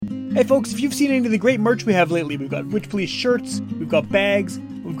Hey folks, if you've seen any of the great merch we have lately, we've got Witch Police shirts, we've got bags,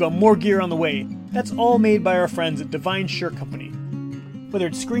 we've got more gear on the way. That's all made by our friends at Divine Shirt Company. Whether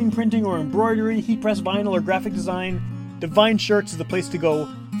it's screen printing or embroidery, heat press vinyl or graphic design, Divine Shirts is the place to go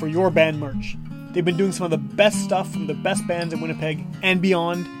for your band merch. They've been doing some of the best stuff from the best bands in Winnipeg and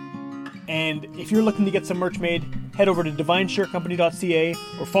beyond. And if you're looking to get some merch made, head over to divineshirtcompany.ca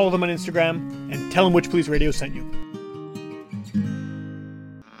or follow them on Instagram and tell them Witch Police Radio sent you.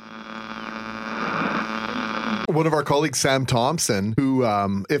 One of our colleagues, Sam Thompson, who,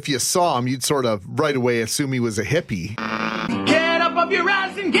 if you saw him, you'd sort of right away assume he was a hippie. Get up off your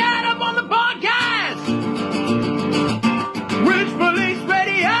ass and get up on the podcast! Witch Police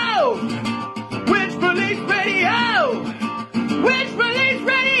Radio! Witch Police Radio! Witch Police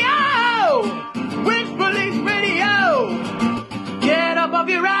Radio! Witch Police Radio! Get up off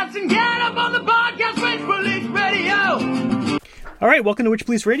your ass and get up on the podcast! Witch Police Radio! All right, welcome to Witch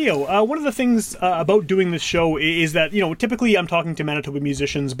Police Radio. One of the things about doing this show is that, typically I'm talking to Manitoba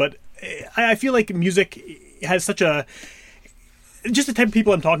musicians, but I feel like music has such a... Just the type of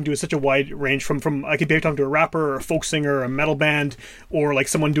people I'm talking to is such a wide range from I could be talking to a rapper or a folk singer or a metal band or like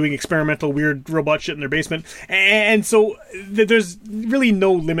someone doing experimental weird robot shit in their basement. And so there's really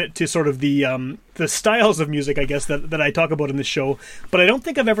no limit to sort of the styles of music, I guess, that I talk about in this show. But I don't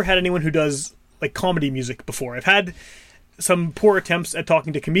think I've ever had anyone who does like comedy music before. I've had some poor attempts at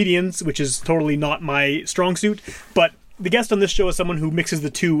talking to comedians, which is totally not my strong suit, but the guest on this show is someone who mixes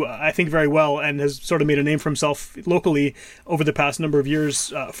the two, I think, very well and has sort of made a name for himself locally over the past number of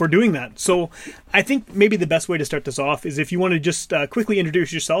years for doing that. So I think maybe the best way to start this off is if you want to just quickly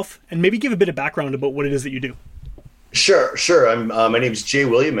introduce yourself and maybe give a bit of background about what it is that you do. Sure. My name is Jay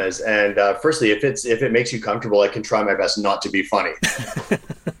Williams, and firstly, if it makes you comfortable, I can try my best not to be funny.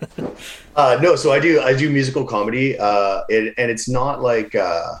 So I do musical comedy, and it's not like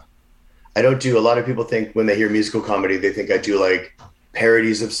I don't do. A lot of people think when they hear musical comedy, they think I do like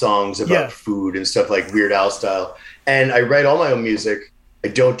parodies of songs about food and stuff like Weird Al style. And I write all my own music. I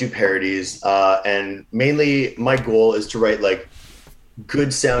don't do parodies, and mainly my goal is to write like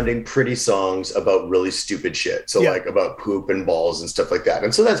good sounding, pretty songs about really stupid shit. So like about poop and balls and stuff like that.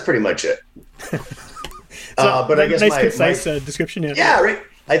 And so that's pretty much it. But I guess nice, concise description. Yeah, right.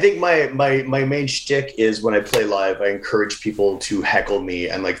 I think my main shtick is when I play live, I encourage people to heckle me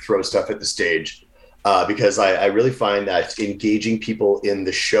and like throw stuff at the stage, because I really find that engaging people in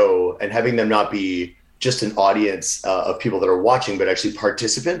the show and having them not be just an audience of people that are watching, but actually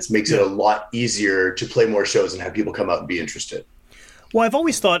participants makes it a lot easier to play more shows and have people come out and be interested. Well, I've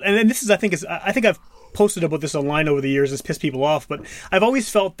always thought, and this is, I think I've posted about this online over the years, it's pissed people off, but I've always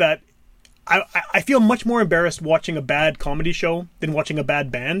felt that I feel much more embarrassed watching a bad comedy show than watching a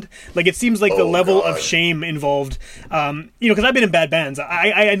bad band. Like, it seems like the level of shame involved, because I've been in bad bands.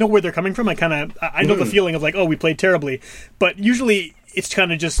 I know where they're coming from. I know the feeling of like, oh, we played terribly. But usually it's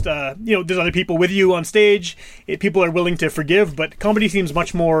kind of just, there's other people with you on stage. People are willing to forgive, but comedy seems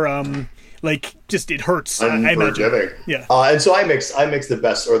much more... it hurts. I imagine. Yeah. And so I mix the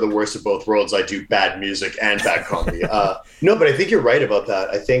best or the worst of both worlds. I do bad music and bad comedy. No, but I think you're right about that.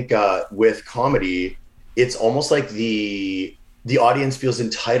 I think with comedy, it's almost like the audience feels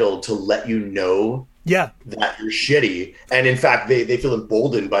entitled to let you know that you're shitty. And in fact, they feel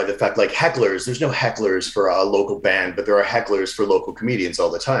emboldened by the fact, like hecklers, there's no hecklers for a local band, but there are hecklers for local comedians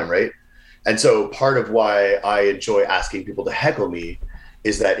all the time, right? And so part of why I enjoy asking people to heckle me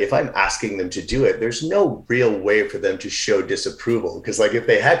is that if I'm asking them to do it, there's no real way for them to show disapproval. Because like if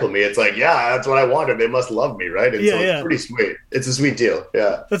they heckle me, it's like, yeah, that's what I wanted. They must love me, right? And so it's pretty sweet. It's a sweet deal.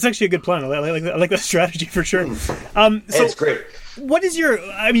 Yeah. That's actually a good plan. I like that strategy for sure. So it's great. What is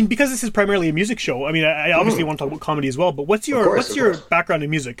because this is primarily a music show, I obviously want to talk about comedy as well, but what's your background in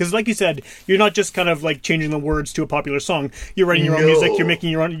music? Because like you said, you're not just kind of like changing the words to a popular song. You're writing your own music, you're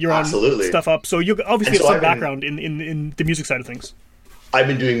making your own stuff up. So you obviously have some background in the music side of things. I've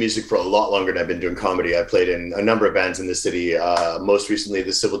been doing music for a lot longer than I've been doing comedy. I played in a number of bands in the city. Most recently,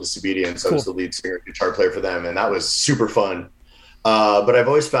 the Civil Disobedience. Cool. I was the lead singer, guitar player for them, and that was super fun. But I've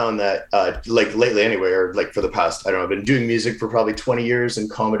always found that, like lately anyway, or like for the past, I've been doing music for probably 20 years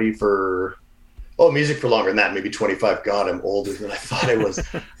and comedy for, music for longer than that, maybe 25. God, I'm older than I thought I was.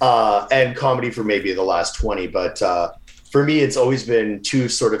 And comedy for maybe the last 20. But for me, it's always been two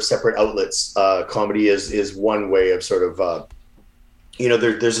sort of separate outlets. Comedy is one way of sort of...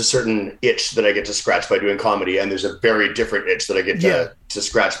 there's a certain itch that I get to scratch by doing comedy, and there's a very different itch that I get to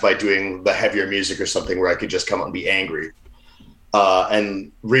scratch by doing the heavier music or something where I could just come out and be angry.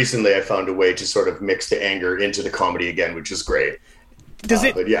 And recently I found a way to sort of mix the anger into the comedy again, which is great. Does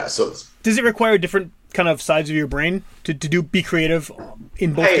it require different kind of sides of your brain to be creative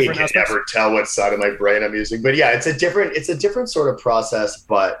in both different aspects? I can never tell what side of my brain I'm using, but yeah, it's a different sort of process.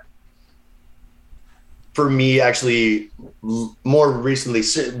 But for me, actually, more recently,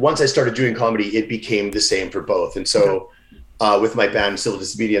 once I started doing comedy, it became the same for both. And so with my band Civil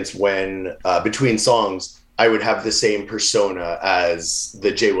Disobedience, when between songs, I would have the same persona as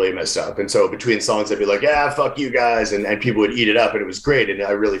the Jay Williams stuff. And so between songs, I'd be like, yeah, fuck you guys. And people would eat it up, and it was great. And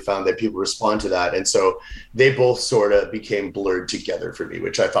I really found that people respond to that. And so they both sort of became blurred together for me,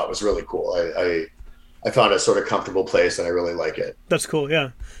 which I thought was really cool. I found a sort of comfortable place, and I really like it. That's cool.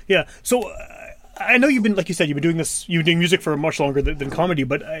 Yeah. Yeah. So I know you've been, like you said, you've been doing music for much longer than comedy,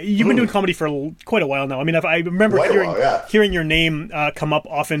 but you've been doing comedy for quite a while now. I mean, I remember hearing your name come up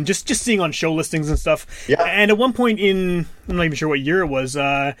often, just seeing on show listings and stuff. Yeah. And at one point I'm not even sure what year it was,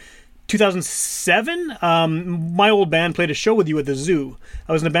 2007, my old band played a show with you at the zoo.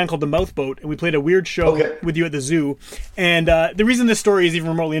 I was in a band called The Mouthboat, and we played a weird show with you at the zoo. And the reason this story is even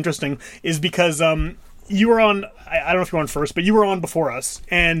remotely interesting is because you were on, I don't know if you were on first, but you were on before us.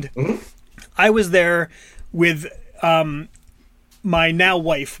 And I was there with my now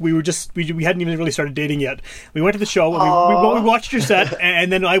wife. We hadn't even really started dating yet. We went to the show, and we watched your set,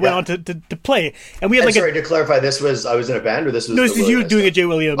 and then I went on to play. And we had sorry, to clarify, I was in a band, or this was... No, this was you doing a Jay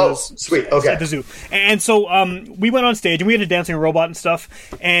Williams. Oh, sweet, okay. At the zoo. And so we went on stage, and we had a dancing robot and stuff,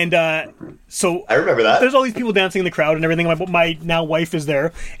 and so... I remember that. There's all these people dancing in the crowd and everything. My now wife is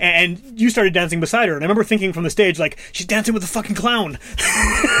there, and you started dancing beside her, and I remember thinking from the stage, like, she's dancing with a fucking clown.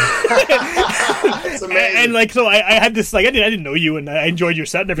 That's amazing. And like, so I had this, like, I didn't know you, and I enjoyed your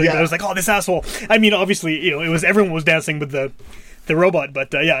set and everything, but I was like, oh, this asshole. I mean, obviously, it was, everyone was dancing with the robot, but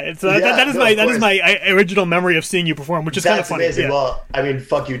it's that is my original memory of seeing you perform, which is kind of funny. Amazing. Yeah. Well, I mean,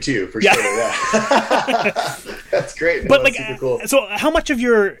 fuck you too, for sure. Yeah. That's great. But that's super cool. So how much of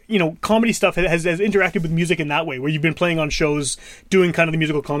your comedy stuff has interacted with music in that way, where you've been playing on shows, doing kind of the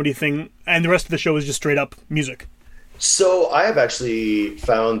musical comedy thing, and the rest of the show is just straight up music? So I have actually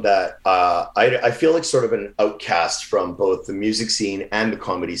found that I feel like sort of an outcast from both the music scene and the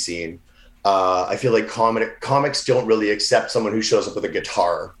comedy scene. I feel like comics don't really accept someone who shows up with a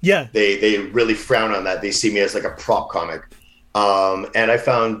guitar. Yeah. They really frown on that. They see me as like a prop comic. And I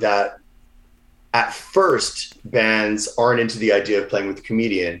found that at first, bands aren't into the idea of playing with a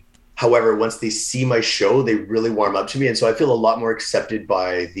comedian. However, once they see my show, they really warm up to me. And so I feel a lot more accepted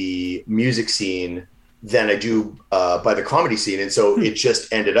by the music scene than I do by the comedy scene. And so it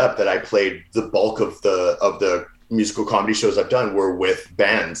just ended up that I played the bulk of the musical comedy shows I've done were with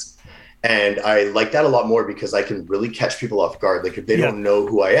bands. And I like that a lot more because I can really catch people off guard. Like if they don't know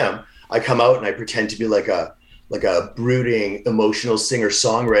who I am, I come out and I pretend to be like a brooding, emotional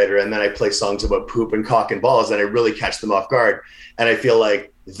singer-songwriter, and then I play songs about poop and cock and balls, and I really catch them off guard. And I feel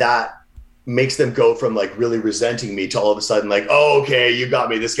like that makes them go from like really resenting me to all of a sudden like, oh, okay, you got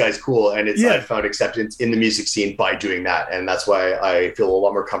me, this guy's cool. And I found acceptance in the music scene by doing that, and that's why I feel a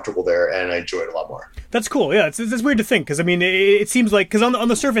lot more comfortable there, and I enjoy it a lot more. That's cool. Yeah, it's weird to think, because I mean, it seems like, because on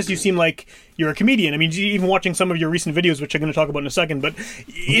the surface you seem like you're a comedian. I mean, even watching some of your recent videos, which I'm going to talk about in a second, but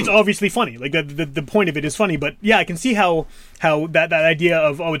it's obviously funny. Like the point of it is funny. But yeah, I can see how that idea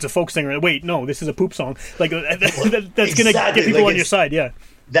of, oh, it's a folk singer. Wait, no, this is a poop song. Like that's going to get people on your side. Yeah.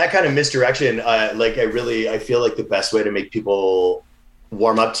 That kind of misdirection, I feel like the best way to make people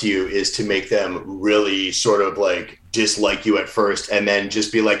warm up to you is to make them really sort of like dislike you at first, and then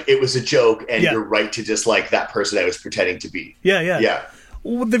just be like, it was a joke, and you're right to dislike that person I was pretending to be. Yeah.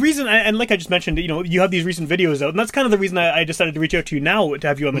 Well, the reason, and like I just mentioned, you have these recent videos out, and that's kind of the reason I decided to reach out to you now to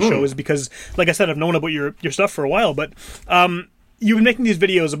have you on the show, is because, like I said, I've known about your stuff for a while, but you've been making these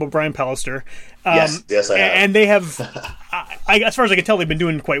videos about Brian Pallister. Yes, I have. And they have, as far as I can tell, they've been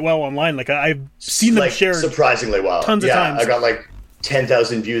doing quite well online. Like, I've seen them shared surprisingly well. Tons of times. I got like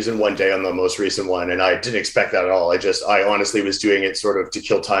 10,000 views in one day on the most recent one, and I didn't expect that at all. I honestly was doing it sort of to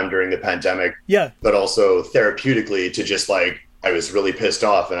kill time during the pandemic. Yeah. But also therapeutically to just like, I was really pissed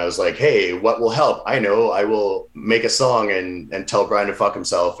off, and I was like, hey, what will help? I know, I will make a song and tell Brian to fuck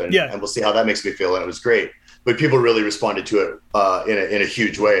himself, and we'll see how that makes me feel. And it was great. But people really responded to it in a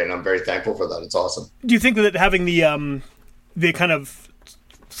huge way, and I'm very thankful for that. It's awesome. Do you think that having the kind of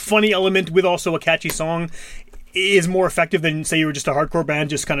funny element with also a catchy song is more effective than, say, you were just a hardcore band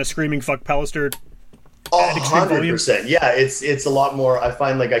just kind of screaming "fuck Pallister" at extreme volume? 100%. Yeah, it's a lot more. I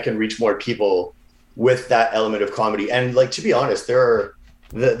find like I can reach more people with that element of comedy. And like, to be honest, there are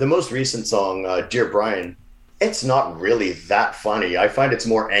the most recent song, "Dear Brian." It's not really that funny. I find it's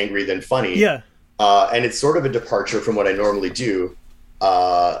more angry than funny. Yeah. And it's sort of a departure from what I normally do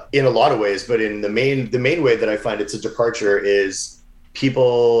in a lot of ways. But in the main way that I find it's a departure is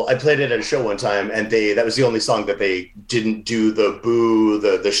I played it at a show one time, and that was the only song that they didn't do the boo,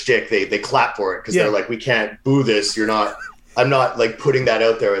 the shtick. They clap for it because they're like, we can't boo this. I'm not like putting that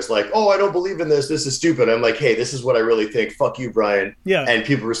out there as like, oh, I don't believe in this. This is stupid. I'm like, hey, this is what I really think. Fuck you, Brian. Yeah. And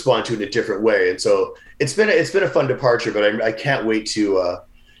people respond to it in a different way. And so it's been a fun departure, but I can't wait to,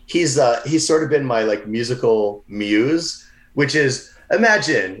 he's sort of been my like musical muse, which is,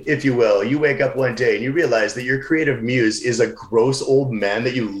 imagine, if you will, you wake up one day and you realize that your creative muse is a gross old man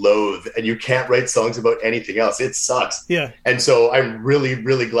that you loathe and you can't write songs about anything else. It sucks. Yeah. And so I'm really,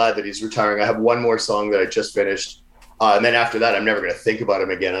 really glad that he's retiring. I have one more song that I just finished. And then after that, I'm never going to think about him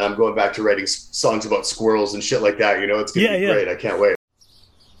again. And I'm going back to writing songs about squirrels and shit like that. You know, it's going to be great. I can't wait.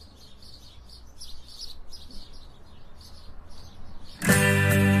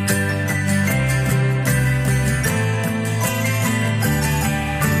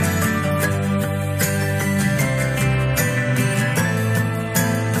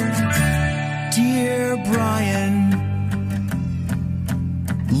 Dear Brian,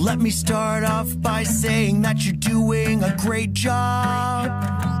 let me start off by saying that you're doing a great job,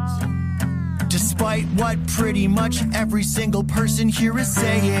 despite what pretty much every single person here is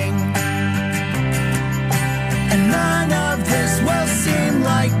saying. And none of this will seem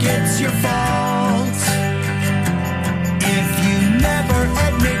like it's your fault if you never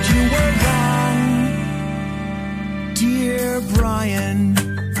admit you were wrong. Dear Brian,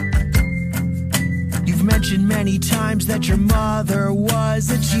 you've mentioned many times that your mother was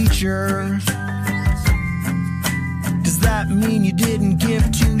a teacher. Does that mean you didn't give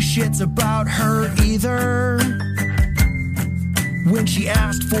two shits about her either? When she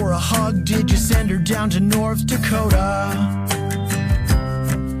asked for a hug, did you send her down to North Dakota?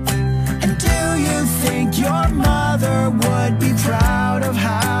 And do you think your mother would be proud of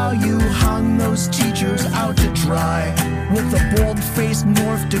how you hung those teachers out to dry with a bold-faced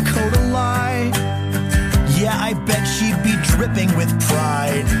North Dakota lie? Yeah, I bet she'd be dripping with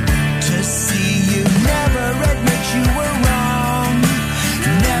pride to see you never admit you were wrong.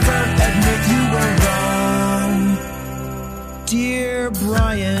 Never admit you were wrong. Dear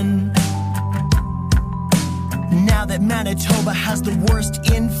Brian, now that Manitoba has the worst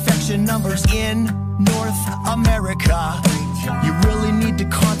infection numbers in North America, you really need to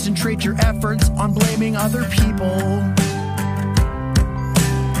concentrate your efforts on blaming other people.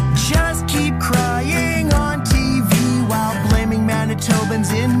 Just keep crying on TV while blaming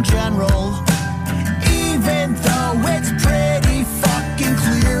Manitobans in general, even though it's pretty fucking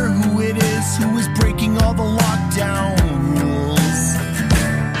clear who it is who is breaking all the lockdown rules.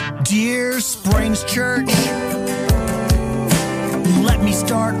 Dear Springs Church, let me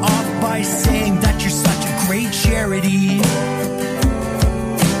start off by saying that you're such a great charity.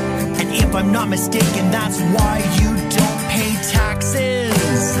 And if I'm not mistaken, that's why you don't pay taxes.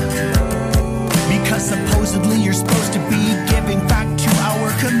 Because supposedly you're supposed to be giving back to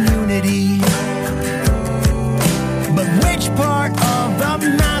our community. But which part of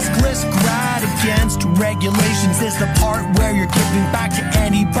the maskless grad against regulations is the part where you're giving back to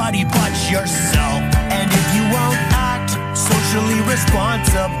anybody but yourself? And if you won't act socially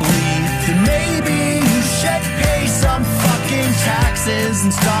responsibly, then maybe you should pay some fucking taxes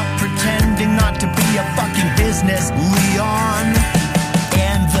and stop pretending not to be a fucking business, Leon.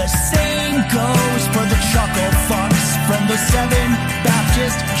 And the same goes for the chuckle fucks from the 7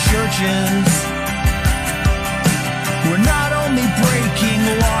 Baptist churches. We're not only breaking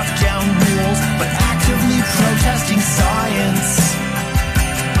lockdown rules, but actively protesting science.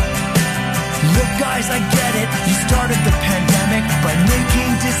 Look guys, I get it, you started the pandemic by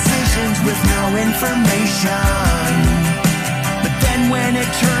making decisions with no information. But then when it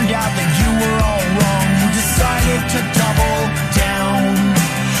turned out that you were all wrong, you decided to double down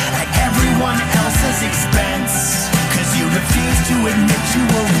at everyone else's expense, 'cause you refused to admit you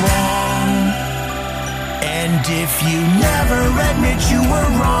were wrong. And if you never admit you were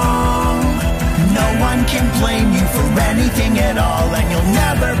wrong, no one can blame you for anything at all, and you'll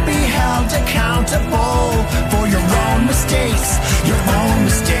never be held accountable for your own mistakes,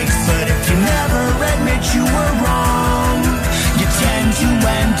 But if you never admit you were wrong, you tend to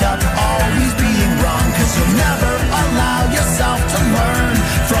end up always being wrong, 'cause you'll never allow yourself to learn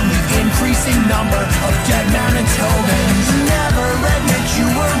from the increasing number of dead Manitobans. Never admit you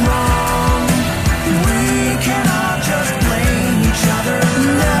were wrong. We cannot just blame each other.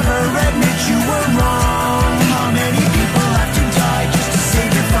 Never admit you were wrong. How many people have to die just to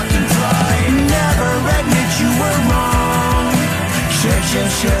save your fucking pride? Never admit you were wrong. Churches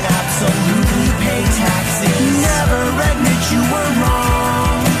should absolutely pay taxes. Never admit you were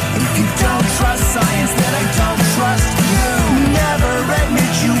wrong. If you don't trust science, then I don't trust you. Never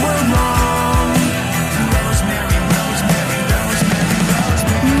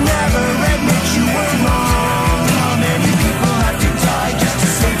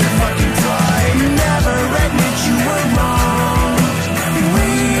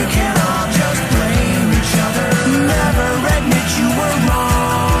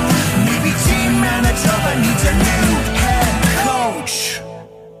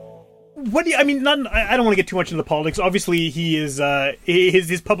what do you, I mean? I don't want to get too much into politics. Obviously, he is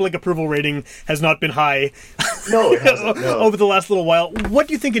his public approval rating has not been high. No, it hasn't. No. Over the last little while. What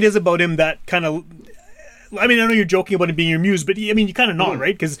do you think it is about him that kind of? I mean, I know you're joking about him being your muse, but I mean, you kind of not,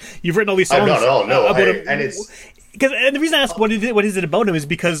 right? Because you've written all these songs. I'm not at all. No, about him. And it's and the reason I ask what is it about him is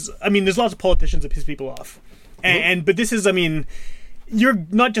because I mean, there's lots of politicians that piss people off, and but this is, I mean. You're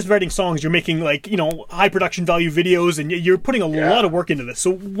not just writing songs, you're making, like, you know, high production value videos, and you're putting a lot of work into this.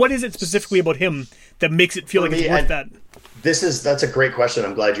 So what is it specifically about him that makes it feel like it's worth that? That's a great question.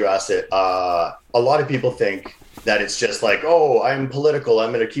 I'm glad you asked it. A lot of people think that it's just like, oh, I'm political,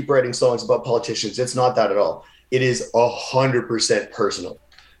 I'm going to keep writing songs about politicians. It's not that at all. It is 100% personal.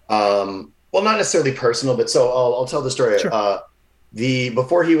 Well, not necessarily personal, but so I'll tell the story. Sure.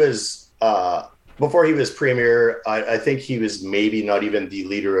 Before he was premier, I think he was maybe not even the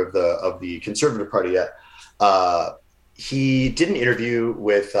leader of the Conservative Party yet. He did an interview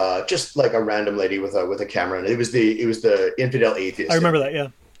with just like a random lady with a camera, and it was the infidel atheist. I remember that, yeah.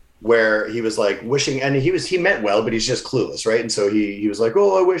 Where he was like wishing, and he meant well, but he's just clueless, right? And so he was like,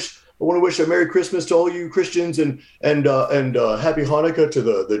 oh, I want to wish a Merry Christmas to all you Christians and Happy Hanukkah to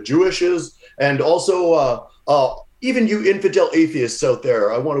the Jewishes, and also even you infidel atheists out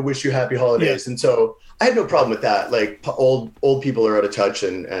there, I want to wish you happy holidays. Yeah. And so I had no problem with that. Like old people are out of touch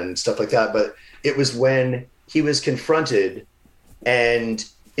and stuff like that. But it was when he was confronted, and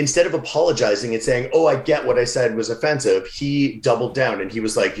instead of apologizing and saying, oh, I get what I said was offensive, he doubled down and he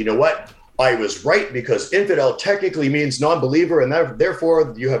was like, you know what? I was right, because infidel technically means non-believer, and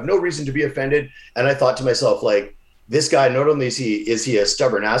therefore you have no reason to be offended. And I thought to myself, like, this guy, not only is he a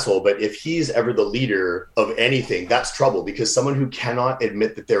stubborn asshole, but if he's ever the leader of anything, that's trouble, because someone who cannot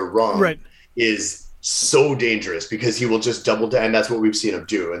admit that they're wrong is so dangerous, because he will just double down. And that's what we've seen him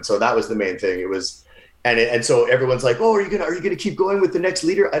do. And so that was the main thing. It was, and so everyone's like, oh, are you gonna keep going with the next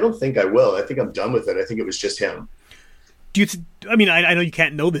leader? I don't think I will. I think I'm done with it. I think it was just him. I mean, I know you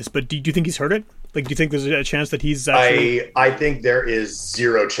can't know this, but do you think he's heard it? Like, do you think there's a chance that he's actually... I think there is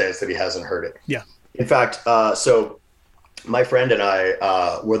zero chance that he hasn't heard it. Yeah. In fact, so my friend and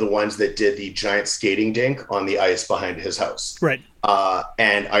I were the ones that did the giant skating dink on the ice behind his house. Right.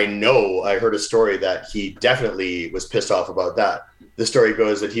 And I heard a story that he definitely was pissed off about that. The story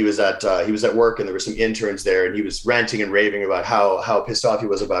goes that he was at work, and there were some interns there, and he was ranting and raving about how pissed off he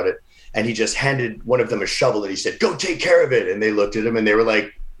was about it. And he just handed one of them a shovel, and he said, go take care of it. And they looked at him and they were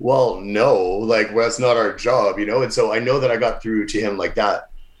like, well, no, like, well, that's not our job, you know? And so I know that I got through to him like that.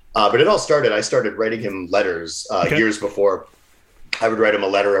 But it all started, I started writing him letters years before. I would write him a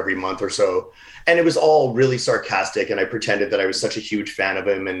letter every month or so. And it was all really sarcastic. And I pretended that I was such a huge fan of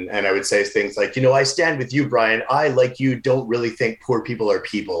him. And I would say things like, you know, I stand with you, Brian. I, like you, don't really think poor people are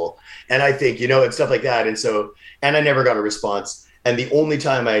people. And I think, you know, and stuff like that. And so, and I never got a response. And the only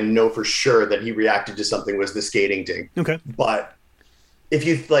time I know for sure that he reacted to something was the skating dink. Okay. But if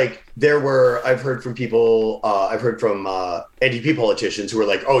you like, I've heard from people, NDP politicians who were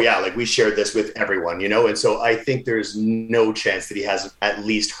like, oh yeah, like we shared this with everyone, you know? And so I think there's no chance that he hasn't at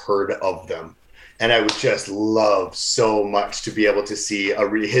least heard of them. And I would just love so much to be able to see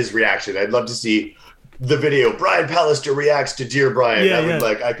his reaction. I'd love to see the video, Brian Pallister reacts to Dear Brian. Yeah,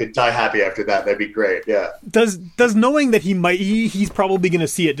 I could die happy after that. That'd be great. Yeah. Does knowing that he's probably going to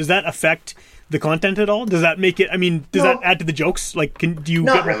see it, does that affect the content at all? Does that make it, I mean, does that add to the jokes? Like, do you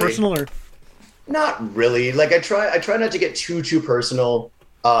get more personal, or? Not really. Like I try not to get too personal,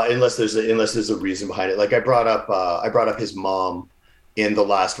 unless there's a reason behind it. Like I brought up his mom in the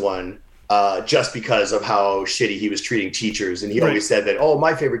last one, just because of how shitty he was treating teachers. And he always said that, oh,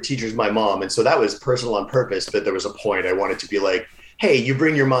 my favorite teacher is my mom. And so that was personal on purpose, but there was a point I wanted to be like, hey, you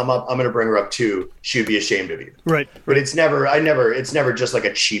bring your mom up, I'm going to bring her up too. She would be ashamed of you. Right. But it's never just like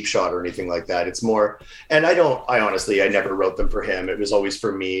a cheap shot or anything like that. It's more, and I never wrote them for him. It was always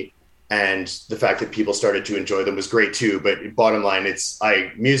for me. And the fact that people started to enjoy them was great too. But bottom line,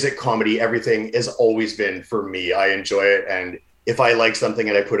 music, comedy, everything has always been for me. I enjoy it. And if I like something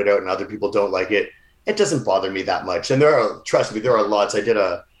and I put it out and other people don't like it, it doesn't bother me that much. And trust me, there are lots. I did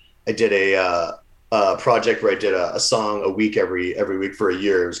a project where I did a song a week every week for a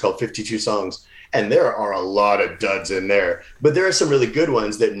year. It was called 52 Songs. And there are a lot of duds in there, but there are some really good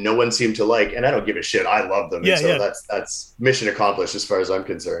ones that no one seemed to like. And I don't give a shit. I love them. Yeah, and so that's mission accomplished as far as I'm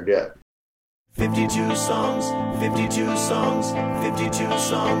concerned. Yeah. 52 songs, 52 songs, 52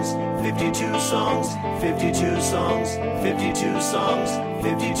 songs, 52 songs, 52 songs, 52 songs,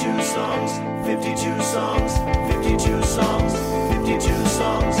 52 songs, 52 songs, 52 songs, 52 songs, 52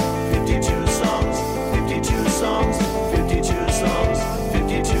 songs, 52 songs, 52 songs, 52 songs,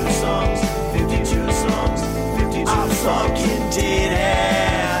 52 songs, 52 songs. I fucking did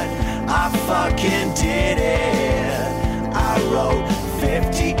it. I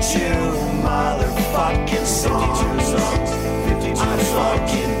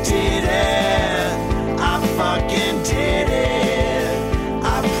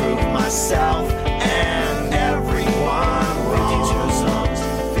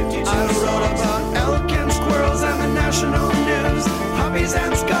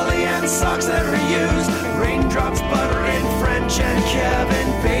and socks that are used, raindrops, butter, and French and Kevin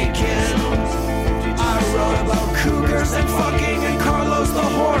Bacon. I wrote about cougars and fucking and Carlos the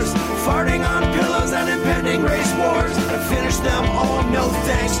horse, farting on pillows and impending race wars. I finished them all, no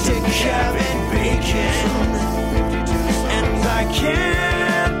thanks to Kevin Bacon. And I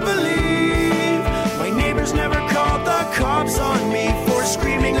can't believe my neighbors never called the cops on me for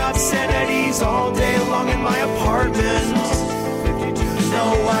screaming obscenities all day long in my apartment. No,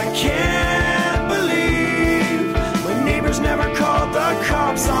 I can't believe my neighbors never called the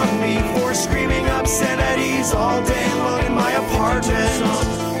cops on me for screaming obscenities all day long in my apartment.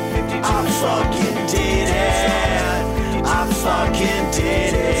 I fucking did it. I fucking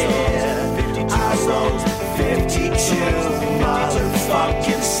did it. I wrote 52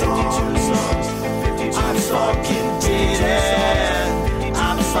 motherfucking songs. I fucking did it.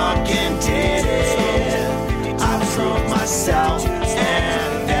 I fucking did it. I proved myself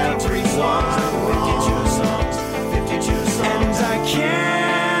and everyone wrong. And I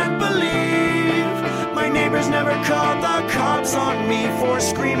can't believe my neighbors never called the cops on me for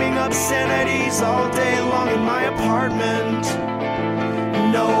screaming obscenities all day long in my apartment.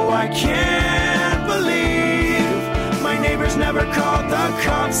 No, I can't believe my neighbors never called the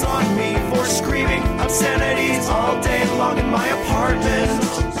cops on me for screaming obscenities all day long in my apartment.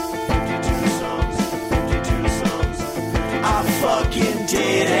 I fucking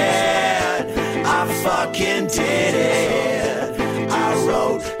did it. I fucking did it. I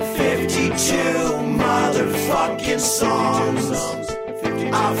wrote 52 motherfucking songs.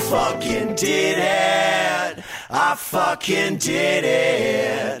 I fucking did it. I fucking did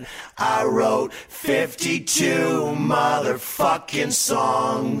it. I wrote 52 motherfucking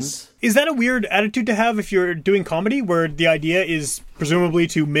songs. Is that a weird attitude to have if you're doing comedy, where the idea is presumably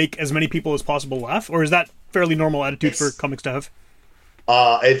to make as many people as possible laugh? Or is that fairly normal attitude for comics to have?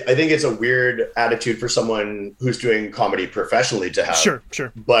 I think it's a weird attitude for someone who's doing comedy professionally to have. Sure.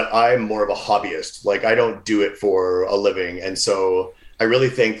 But I'm more of a hobbyist. Like, I don't do it for a living. And so I really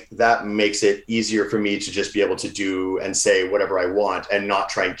think that makes it easier for me to just be able to do and say whatever I want and not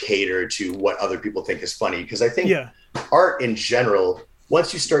try and cater to what other people think is funny. Because I think art in general,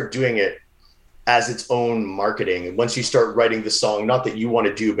 once you start doing it as its own marketing, once you start writing the song, not that you want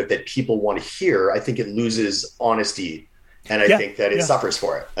to do, but that people want to hear, I think it loses honesty. And I think that it suffers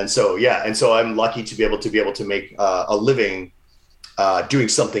for it. And so, I'm lucky to be able to make a living doing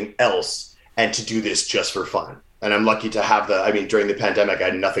something else and to do this just for fun. And I'm lucky to have during the pandemic, I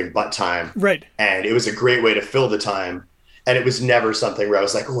had nothing but time. Right. And it was a great way to fill the time. And it was never something where I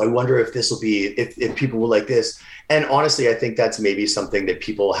was like, oh, I wonder if this will be, if people will like this. And honestly, I think that's maybe something that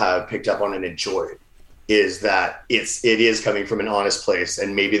people have picked up on and enjoyed, is that it is coming from an honest place,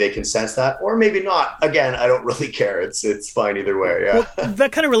 and maybe they can sense that, or maybe not. Again, I don't really care. It's fine either way. Yeah. Well,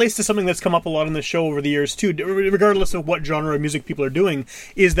 that kind of relates to something that's come up a lot on the show over the years too, regardless of what genre of music people are doing,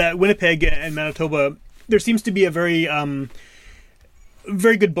 is that Winnipeg and Manitoba, there seems to be a very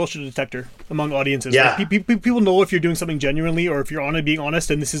good bullshit detector among audiences. Yeah. Like, people know if you're doing something genuinely or if you're being honest,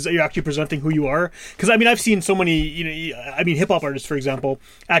 and you're actually presenting who you are. Because I've seen so many, hip hop artists, for example,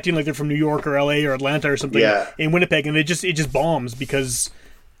 acting like they're from New York or LA or Atlanta or something in Winnipeg, and it just bombs because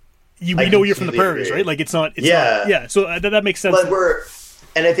we know you're from the prairies, agree. right? Like it's not. So that makes sense. But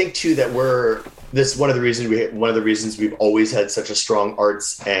and I think too that one of the reasons we've always had such a strong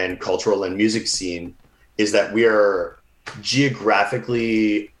arts and cultural and music scene is that we are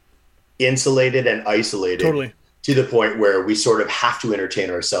geographically insulated and isolated to the point where we sort of have to entertain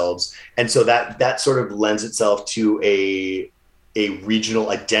ourselves. And so that sort of lends itself to a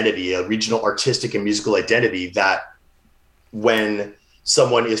regional identity, a regional artistic and musical identity, that when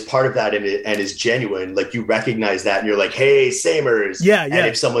someone is part of that and is genuine, like you recognize that and you're like, hey, samers. And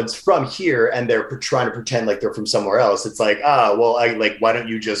if someone's from here and they're trying to pretend like they're from somewhere else, it's like, why don't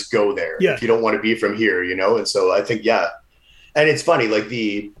you just go there if you don't want to be from here, And so I think, and it's funny, like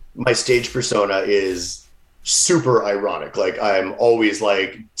my stage persona is super ironic. Like I'm always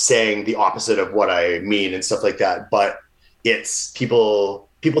like saying the opposite of what I mean and stuff like that. But it's people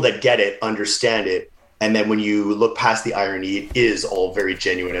that get it, understand it. And then when you look past the irony, it is all very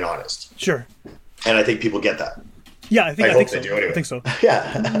genuine and honest. Sure. And I think people get that. Yeah, I think so. They do anyway. I think so.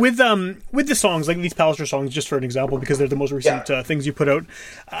 Yeah. With the songs, like these Palliser songs, just for an example, because they're the most recent things you put out.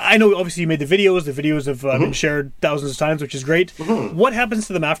 I know, obviously, you made the videos. The videos have been shared thousands of times, which is great. Mm-hmm. What happens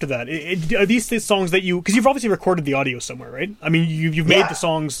to them after that? Are these the songs that because you've obviously recorded the audio somewhere, right? I mean, you've made the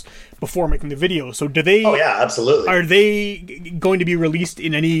songs before making the video. So do they? Oh yeah, absolutely. Are they going to be released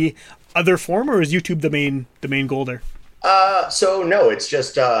in any other form, or is YouTube the main goal there? So no, it's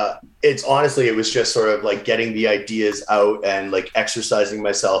just it's honestly, it was just sort of like getting the ideas out and like exercising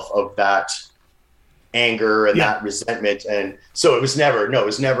myself of that anger and that resentment. And so it was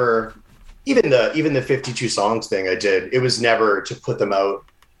never even the 52 songs thing I did, it was never to put them out.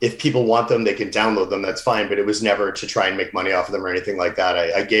 If people want them, they can download them, that's fine, but it was never to try and make money off of them or anything like that.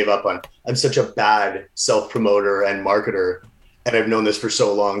 I gave up on, I'm such a bad self-promoter and marketer, and I've known this for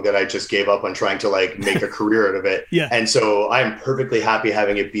so long that I just gave up on trying to like make a career out of it. Yeah. And so I'm perfectly happy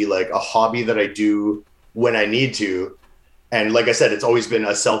having it be like a hobby that I do when I need to. And like I said, it's always been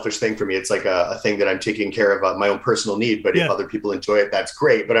a selfish thing for me. It's like a thing that I'm taking care of my own personal need. But if other people enjoy it, that's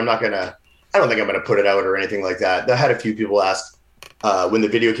great. But I don't think I'm going to put it out or anything like that. I had a few people ask when the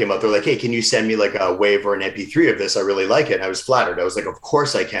video came out, they're like, hey, can you send me like a WAV or an MP3 of this? I really like it. And I was flattered. I was like, of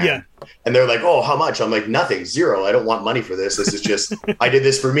course I can. Yeah. And they're like, oh, how much? I'm like, nothing, zero. I don't want money for this. This is just, I did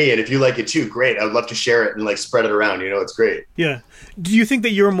this for me. And if you like it too, great. I would love to share it and like spread it around. It's great. Yeah. Do you think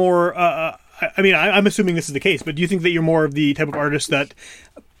that you're more, I mean, I'm assuming this is the case, but do you think that you're more of the type of artist that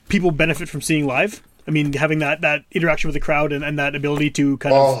people benefit from seeing live? I mean, having that interaction with the crowd and that ability to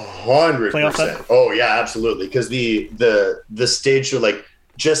kind of 100%. Oh yeah, absolutely. Because the stage show, like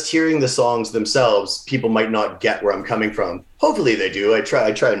just hearing the songs themselves, people might not get where I'm coming from. Hopefully they do. I try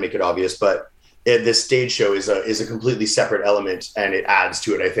and make it obvious, but this stage show is a completely separate element, and it adds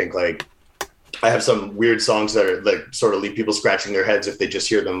to it. I think like I have some weird songs that are like sort of leave people scratching their heads if they just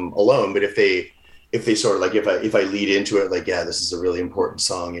hear them alone. But if they sort of like if I lead into it, like, yeah, this is a really important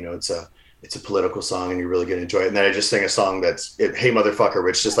song. It's a political song and you're really going to enjoy it. And then I just sing a song that's Hey Motherfucker,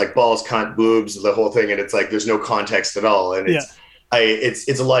 which is just like balls, cunt, boobs, the whole thing. And it's like, there's no context at all. And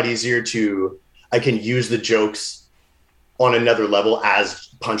it's a lot easier I can use the jokes on another level as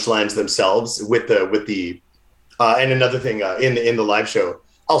punchlines themselves with the and another thing in the live show,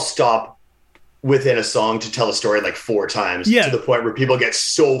 I'll stop within a song to tell a story like 4 times to the point where people get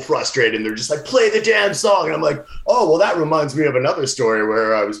so frustrated and they're just like, play the damn song. And I'm like, oh, well, that reminds me of another story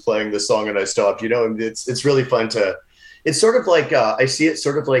where I was playing this song and I stopped, and it's really fun it's sort of like, I see it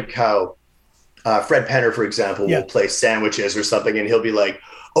sort of like how Fred Penner, for example, will play sandwiches or something. And he'll be like,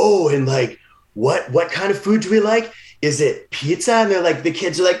 oh, and like, what kind of food do we like? Is it pizza? And they're like, the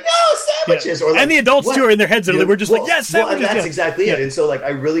kids are like, no, sandwiches. Or like, and the adults too are in their heads. We're just like, yes, sandwiches. And that's exactly it. And so like, I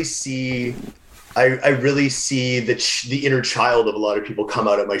really see the inner child of a lot of people come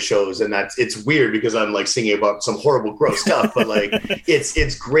out at my shows, and it's weird because I'm like singing about some horrible, gross stuff, but like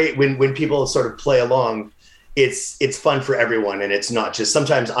it's great when people sort of play along. It's fun for everyone, and it's not just.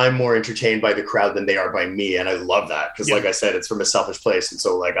 Sometimes I'm more entertained by the crowd than they are by me, and I love that because, like I said, it's from a selfish place, and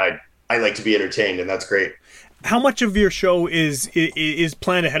so like I like to be entertained, and that's great. How much of your show is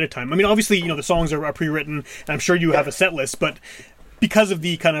planned ahead of time? I mean, obviously, the songs are pre-written, and I'm sure you have a set list, but because of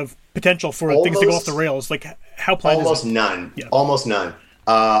the kind of potential for things to go off the rails, like how planned is it? Almost none.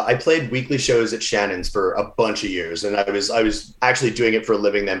 I played weekly shows at Shannon's for a bunch of years, and I was actually doing it for a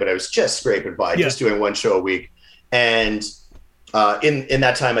living then, but I was just scraping by, just doing one show a week. And in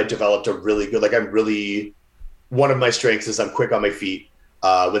that time, I developed a really good, one of my strengths is I'm quick on my feet.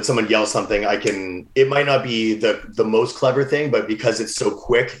 When someone yells something, it might not be the most clever thing, but because it's so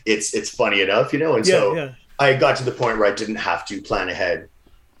quick, it's funny enough, and I got to the point where I didn't have to plan ahead.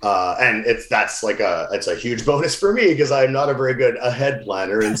 And it's a huge bonus for me because I'm not a very good ahead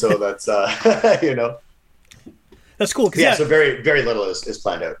planner. And so that's, That's cool. So very, very little is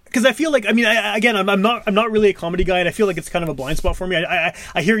planned out. Because I feel like, I mean, I'm not really a comedy guy, and I feel like it's kind of a blind spot for me.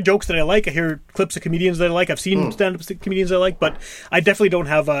 I hear jokes that I like. I hear clips of comedians that I like. I've seen stand-up comedians I like, but I definitely don't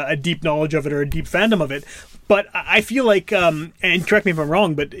have a deep knowledge of it or a deep fandom of it. But I feel like, and correct me if I'm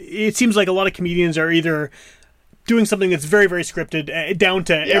wrong, but it seems like a lot of comedians are either doing something that's very, very scripted, down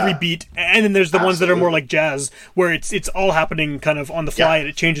to every beat, and then there's the ones that are more like jazz, where it's all happening kind of on the fly and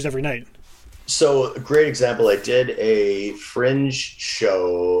it changes every night. So a great example, I did a fringe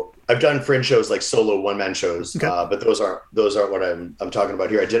show. I've done fringe shows like solo one-man shows, but those aren't what I'm talking about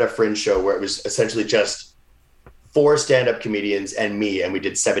here. I did a fringe show where it was essentially just 4 stand-up comedians and me, and we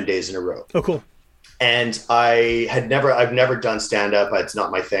did 7 days in a row. Oh, cool. And I've never done stand-up. It's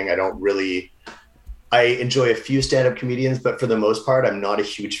not my thing. I enjoy a few stand-up comedians, but for the most part, I'm not a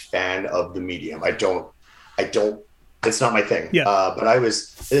huge fan of the medium. I don't, it's not my thing.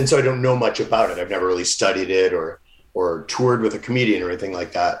 And so I don't know much about it. I've never really studied it or toured with a comedian or anything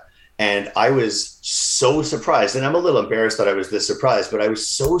like that. And I was so surprised, and I'm a little embarrassed that I was this surprised, but I was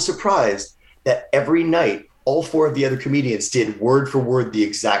so surprised that every night, all 4 of the other comedians did word for word the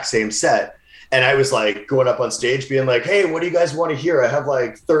exact same set. And I was like going up on stage being like, hey, what do you guys want to hear? I have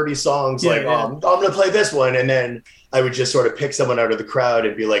like 30 songs. I'm going to play this one. And then I would just sort of pick someone out of the crowd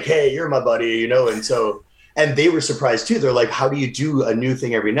and be like, hey, you're my buddy, And so and they were surprised too. They're like, how do you do a new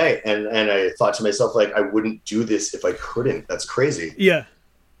thing every night? And I thought to myself, like, I wouldn't do this if I couldn't. That's crazy. Yeah.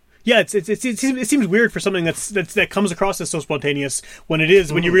 Yeah, it seems weird for something that comes across as so spontaneous when it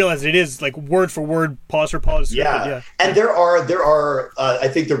is, when you realize it is like word for word, pause for pause. Yeah. And there are I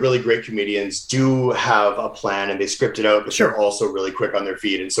think the really great comedians do have a plan and they script it out, but they're also really quick on their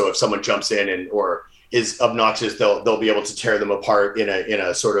feet. And so if someone jumps in or is obnoxious, they'll be able to tear them apart in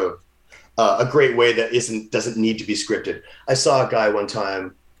a sort of a great way that doesn't need to be scripted. I saw a guy one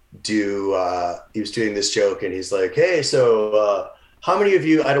time he was doing this joke and he's like, hey, so how many of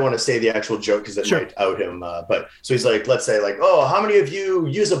you, I don't want to say the actual joke because it might out him, but so he's like, let's say like, oh, how many of you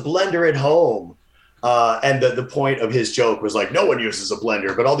use a blender at home? And the point of his joke was like, no one uses a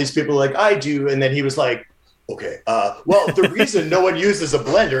blender, but all these people are like, I do. And then he was like, okay, well, the reason no one uses a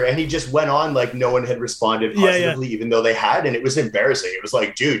blender, and he just went on like no one had responded positively, even though they had, and it was embarrassing. It was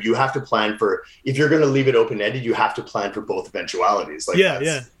like, dude, you have to plan for, if you're going to leave it open-ended, you have to plan for both eventualities. Like,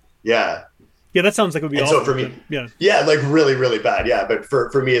 Yeah, that sounds like it would be awful. So for me, like really, really bad. Yeah, but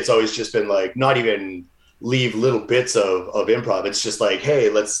for me, it's always just been like not even leave little bits of improv. It's just like, hey,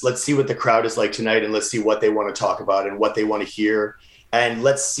 let's see what the crowd is like tonight, and let's see what they want to talk about and what they want to hear, and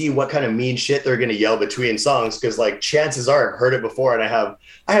let's see what kind of mean shit they're going to yell between songs. Because like chances are I've heard it before, and I have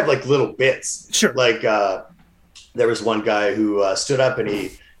like little bits. Sure. Like there was one guy who stood up and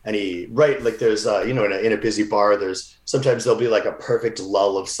he right, like there's in a busy bar, there's sometimes there'll be like a perfect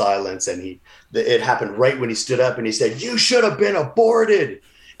lull of silence, and it happened right when he stood up and he said, you should have been aborted.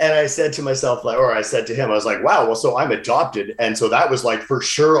 And I said to myself, like, or I said to him, I was like, wow, well, so I'm adopted. And so that was like for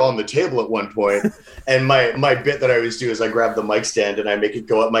sure on the table at one point. And my bit that I always do is I grab the mic stand and I make it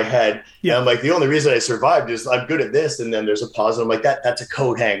go up my head. Yeah. And I'm like, the only reason I survived is I'm good at this. And then there's a pause. And I'm like, that's a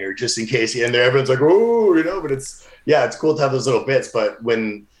coat hanger just in case. And everyone's like, oh, but it's cool to have those little bits. But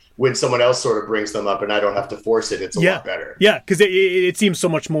when someone else sort of brings them up and I don't have to force it, it's a lot better. Yeah, because it seems so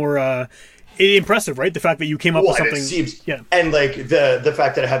much more impressive, right? The fact that you came up with something. It seems, and like the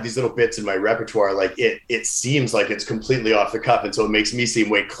fact that I have these little bits in my repertoire, like it seems like it's completely off the cuff, and so it makes me seem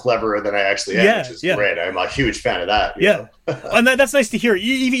way cleverer than I actually am, which is great. I'm a huge fan of that. You know? And that's nice to hear.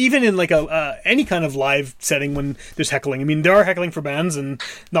 Even in like any kind of live setting when there's heckling. I mean, there are heckling for bands, and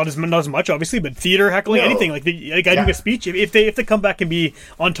not as much, obviously, but theater heckling, anything like I do a speech. If they come back and be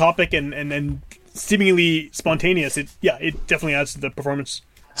on topic and seemingly spontaneous, it definitely adds to the performance.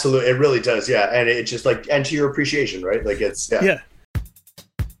 Absolutely, it really does, and it just like, and to your appreciation, right? Like it's I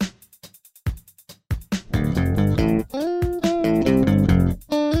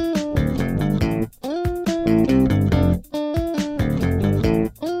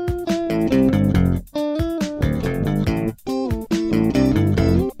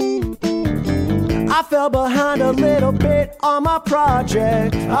fell behind a little bit on my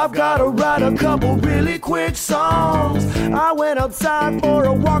project. I've got to write a couple really quick songs. I went outside for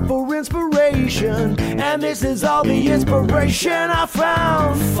a walk for inspiration, and this is all the inspiration I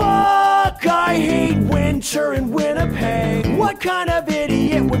found. Fuck, I hate winter in Winnipeg. What kind of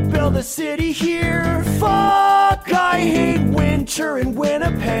idiot would build a city here? Fuck, I hate winter in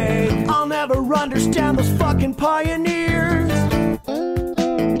Winnipeg. I'll never understand those fucking pioneers.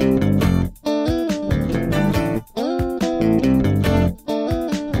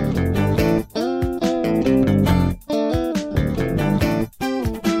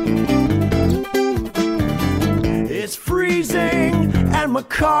 My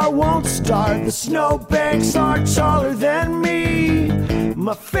car won't start. The snowbanks are taller than me.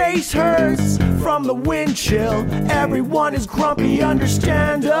 My face hurts from the wind chill. Everyone is grumpy,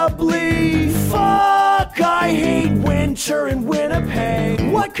 understandably. Fuck, I hate winter in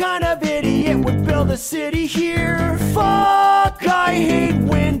Winnipeg. What kind of idiot would build a city here? Fuck, I hate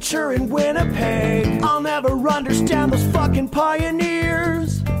winter in Winnipeg. I'll never understand those fucking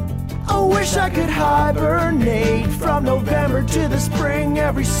pioneers. I wish I could hibernate from November to the spring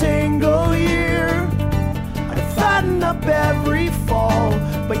every single year. I'd fatten up every fall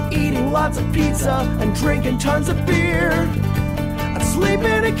by eating lots of pizza and drinking tons of beer. I'd sleep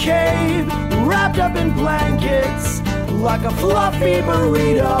in a cave wrapped up in blankets like a fluffy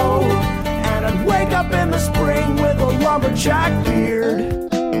burrito, and I'd wake up in the spring with a lumberjack beard.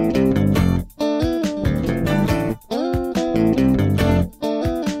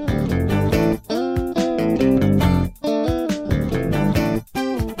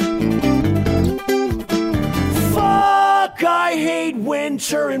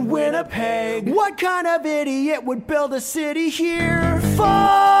 Winter in Winnipeg. What kind of idiot would build a city here?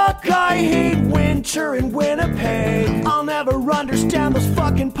 Fuck, I hate winter in Winnipeg. I'll never understand those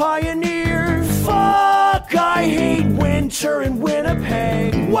fucking pioneers. Fuck, I hate winter winter in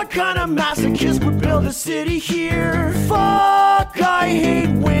Winnipeg. What kind of masochist would build a city here? Fuck, I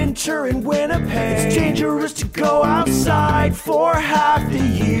hate winter in Winnipeg. It's dangerous to go outside for half the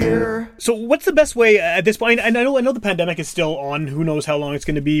year. So what's the best way at this point? And I know the pandemic is still on. Who knows how long it's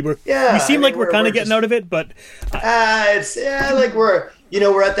going to be. We seem like we're kind of getting out of it, but it's like we're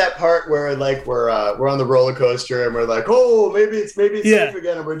at that part where like we're on the roller coaster and we're like, oh, maybe it's safe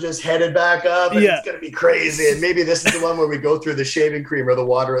again, and we're just headed back up, and it's gonna be crazy. And maybe this is the one where we go through the shaving cream or the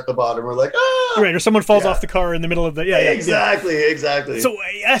water at the bottom. We're like, right, or someone falls off the car in the middle of the exactly. So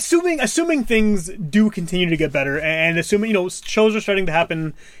assuming things do continue to get better, and assuming shows are starting to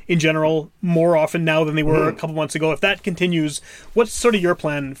happen in general more often now than they were a couple months ago. If that continues, what's sort of your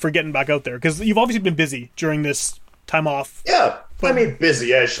plan for getting back out there? Because you've obviously been busy during this time off. Yeah. I mean,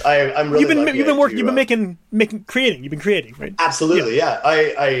 busy-ish. I'm really. You've been working. You've been creating. You've been creating, right? Absolutely, yeah.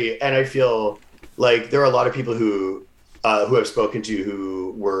 I feel like there are a lot of people who I've spoken to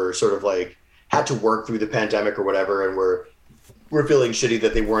who were sort of like had to work through the pandemic or whatever, and were feeling shitty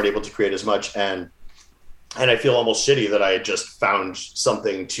that they weren't able to create as much, and I feel almost shitty that I just found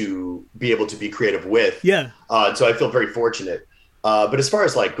something to be able to be creative with. Yeah. So I feel very fortunate. But as far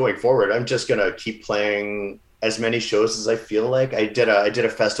as like going forward, I'm just gonna keep playing as many shows as I feel like. I did a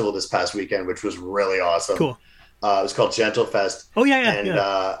festival this past weekend, which was really awesome. Cool. It was called Gentle Fest. Oh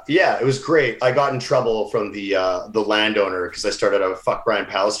yeah. It was great. I got in trouble from the landowner because I started a "fuck Brian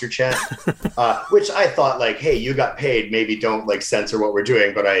Pallister" chant, which I thought like, hey, you got paid, maybe don't like censor what we're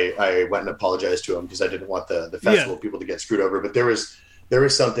doing. But I went and apologized to him because I didn't want the festival people to get screwed over. But there was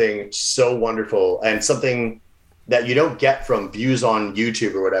something so wonderful and something that you don't get from views on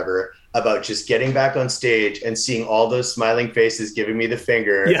YouTube or whatever, about just getting back on stage and seeing all those smiling faces giving me the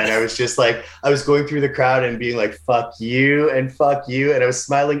finger. Yeah. And I was just like, I was going through the crowd and being like, fuck you and fuck you. And I was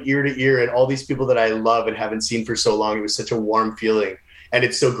smiling ear to ear, and all these people that I love and haven't seen for so long. It was such a warm feeling. And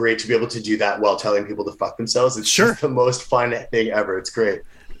it's so great to be able to do that while telling people to fuck themselves. It's just the most fun thing ever. It's great.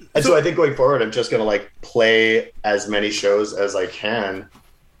 And so I think going forward, I'm just going to like play as many shows as I can,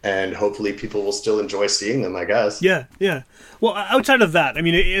 and hopefully people will still enjoy seeing them, I guess. Yeah. Well, outside of that, I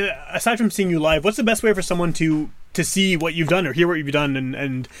mean, aside from seeing you live, what's the best way for someone to see what you've done or hear what you've done?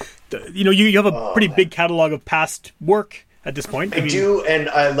 And you have a pretty big catalog of past work at this point. I do, and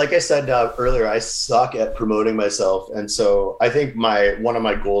like I said earlier, I suck at promoting myself. And so I think one of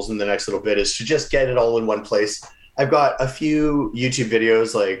my goals in the next little bit is to just get it all in one place. I've got a few YouTube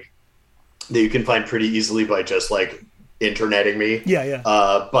videos like that you can find pretty easily by just like interneting me. Yeah.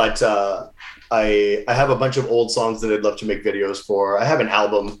 But I have a bunch of old songs that I'd love to make videos for. I have an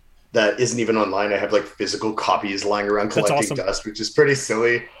album that isn't even online. I have like physical copies lying around collecting dust, which is pretty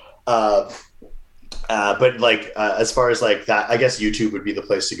silly. But like as far as like that, I guess YouTube would be the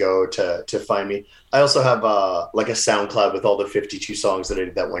place to go to find me. I also have like a SoundCloud with all the 52 songs that I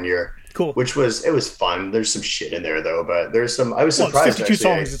did that one year. Cool. It was fun. There's some shit in there though, but there's some. I was surprised. 52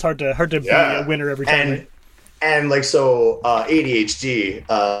 songs. It's hard to be a winner every time. And like, so ADHD,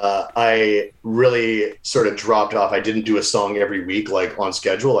 I really sort of dropped off. I didn't do a song every week, like on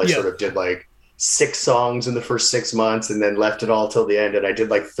schedule. I sort of did like 6 songs in the first 6 months and then left it all till the end. And I did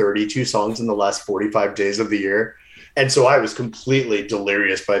like 32 songs in the last 45 days of the year. And so I was completely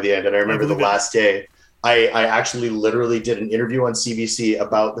delirious by the end. And I remember the last day, I actually literally did an interview on CBC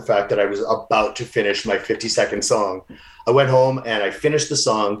about the fact that I was about to finish my 50-second song. I went home and I finished the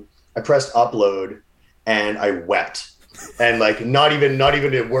song. I pressed upload. And I wept, and like not even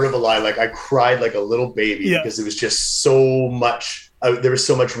a word of a lie. Like I cried like a little baby because it was just so much. There was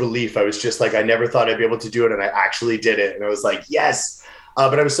so much relief. I was just like, I never thought I'd be able to do it, and I actually did it. And I was like, yes.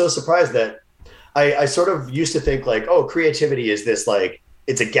 But I was so surprised that I sort of used to think like, oh, creativity is this like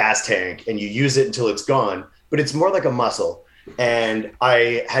it's a gas tank, and you use it until it's gone. But it's more like a muscle. And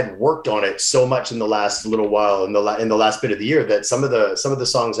I had worked on it so much in the last little while, in the last bit of the year, that some of the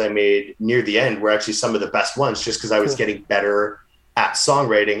songs I made near the end were actually some of the best ones, just because I was getting better at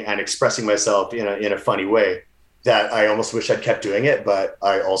songwriting and expressing myself in a funny way. That I almost wish I'd kept doing it, but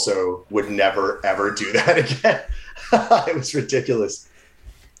I also would never ever do that again. It was ridiculous.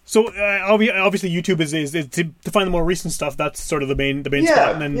 So obviously YouTube is to find the more recent stuff. That's sort of the main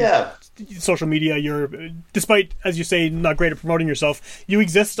spot, and then social media. You're, despite as you say, not great at promoting yourself, you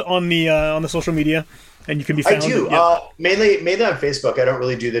exist on the social media, and you can be found. I do mainly on Facebook. I don't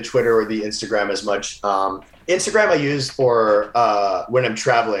really do the Twitter or the Instagram as much. Instagram I use for when I'm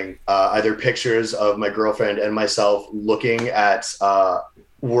traveling, either pictures of my girlfriend and myself looking at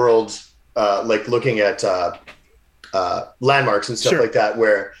looking at landmarks and stuff like that,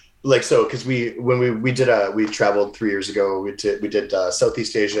 where like, so because we traveled 3 years ago, we did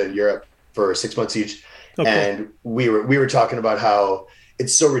Southeast Asia and Europe for 6 months each, cool. And we were talking about how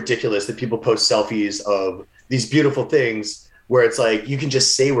it's so ridiculous that people post selfies of these beautiful things where it's like you can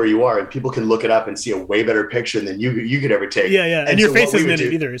just say where you are and people can look it up and see a way better picture than you could ever take. Yeah. And your so face isn't in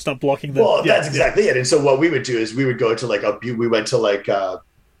it either. It's not blocking the... Well, that's exactly it. And so what we would do is we would go to like we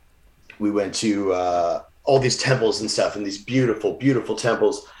went to all these temples and stuff, and these beautiful, beautiful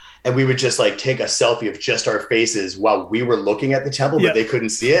temples. And we would just like take a selfie of just our faces while we were looking at the temple, but they couldn't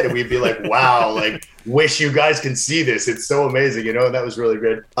see it. And we'd be like, wow, like wish you guys can see this. It's so amazing, you know, and that was really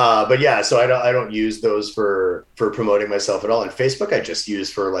good. But yeah, so I don't use those for promoting myself at all. And Facebook, I just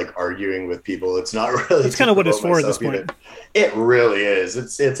use for like arguing with people. It's not really, it's kind of what it's for at this point. Either. It really is.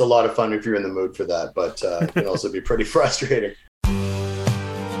 It's a lot of fun if you're in the mood for that, but it can also be pretty frustrating.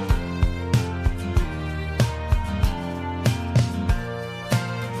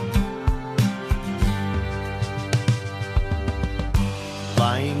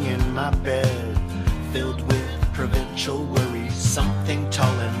 Lying in my bed, filled with provincial worries. Something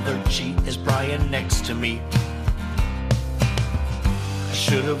tall and lurchy is Brian next to me. I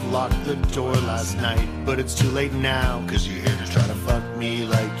should have locked the door last night, but it's too late now, 'cause you're here to try to fuck me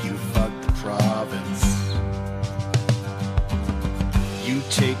like you fucked the province. You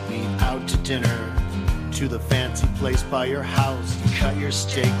take me out to dinner, to the fancy place by your house. You cut your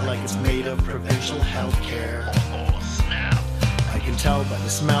steak like it's made of provincial healthcare. I can tell by the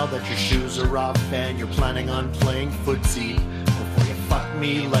smell that your shoes are off and you're planning on playing footsie before you fuck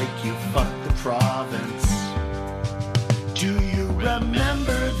me like you fucked the province. Do you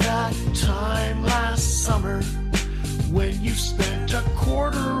remember that time last summer when you spent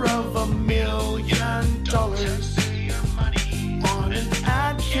 $250,000 on an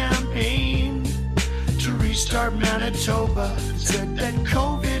ad campaign to restart Manitoba? Said that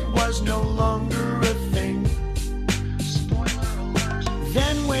COVID was no longer a thing.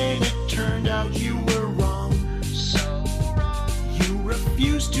 Then when it turned out you were wrong, so wrong, you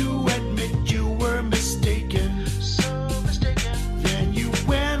refused to admit you were mistaken, so mistaken. Then you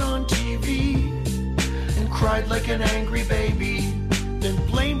went on TV and cried like an angry baby, then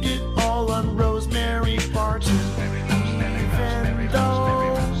blamed it all on Rosemary Barton. Even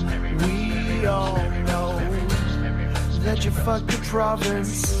though we all know that you fucked the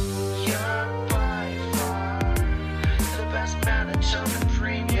province. Manitoba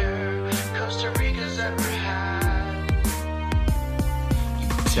premier Costa Rica's ever had. You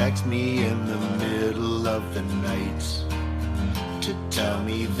text me in the middle of the night to tell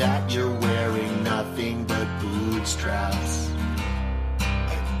me that you're wearing nothing but bootstraps.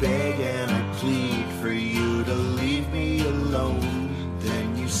 I beg and I plead for you to leave me alone.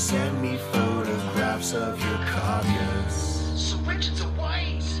 Then you send me photographs of your copiers. So rich it's a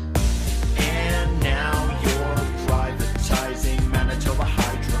white. And now you're privatizing Manitoba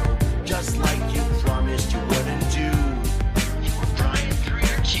Hydro, just like you promised you wouldn't do. You were Brian through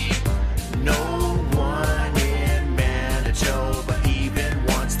your teeth. No one in Manitoba even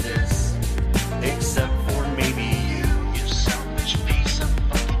wants this, except for maybe you. You selfish piece of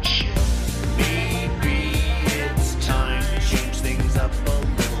fucking shit. Maybe it's time to change things up a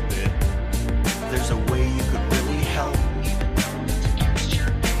little bit. There's a way you could really help, even though it's against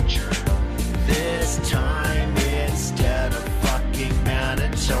your nature. This time, instead of fucking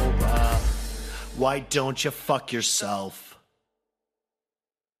Manitoba, why don't you fuck yourself?